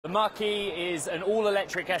The Mach E is an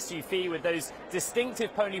all-electric SUV with those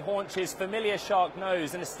distinctive pony haunches, familiar shark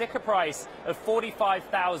nose, and a sticker price of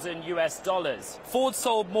 $45,000 US. Ford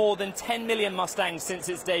sold more than 10 million Mustangs since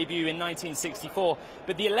its debut in 1964,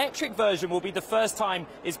 but the electric version will be the first time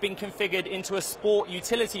it's been configured into a sport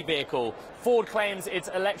utility vehicle. Ford claims its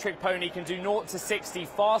electric pony can do 0 to 60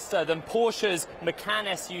 faster than Porsche's Macan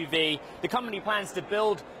SUV. The company plans to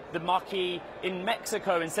build the Mach E in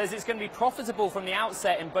Mexico and says it's going to be profitable from the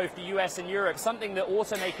outset in both the US and Europe, something that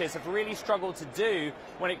automakers have really struggled to do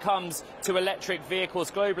when it comes to electric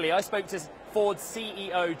vehicles globally. I spoke to Ford's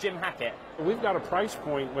CEO, Jim Hackett. We've got a price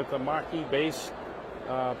point with the Mach E base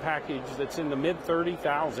package that's in the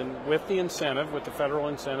mid-30,000 with the incentive, with the federal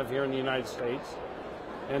incentive here in the United States.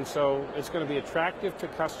 And so it's going to be attractive to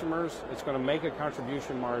customers. It's going to make a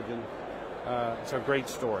contribution margin. It's a great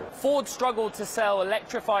story. Ford struggled to sell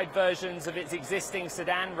electrified versions of its existing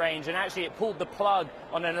sedan range, and actually it pulled the plug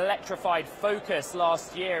on an electrified Focus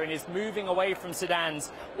last year and is moving away from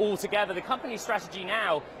sedans altogether. The company's strategy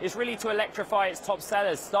now is really to electrify its top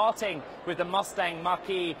sellers, starting with the Mustang Mach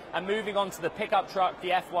E and moving on to the pickup truck,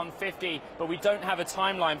 the F-150, but we don't have a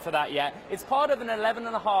timeline for that yet. It's part of an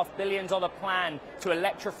 $11.5 billion plan to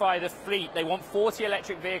electrify the fleet. They want 40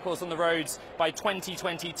 electric vehicles on the roads by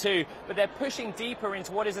 2022, but they're pushing deeper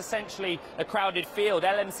into what is essentially a crowded field.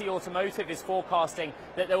 LMC Automotive is forecasting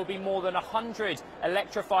that there will be more than 100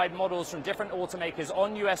 electrified models from different automakers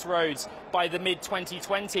on US roads by the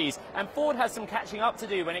mid-2020s. And Ford has some catching up to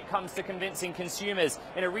do when it comes to convincing consumers.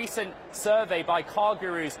 In a recent survey by Car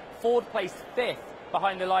Gurus, Ford placed 5th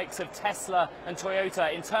behind the likes of Tesla and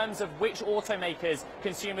Toyota in terms of which automakers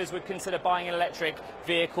consumers would consider buying an electric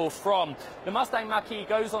vehicle from. The Mustang Mach E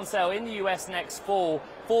goes on sale in the US next fall.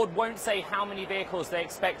 Ford won't say how many vehicles they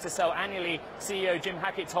expect to sell annually. CEO Jim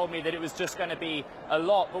Hackett told me that it was just going to be a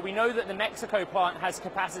lot, but we know that the Mexico plant has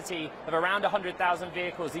capacity of around 100,000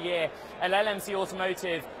 vehicles a year, and LMC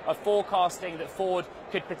Automotive are forecasting that Ford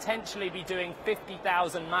could potentially be doing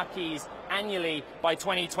 50,000 Mach Es annually by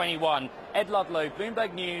 2021. Ed Ludlow,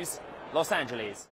 Bloomberg News, Los Angeles.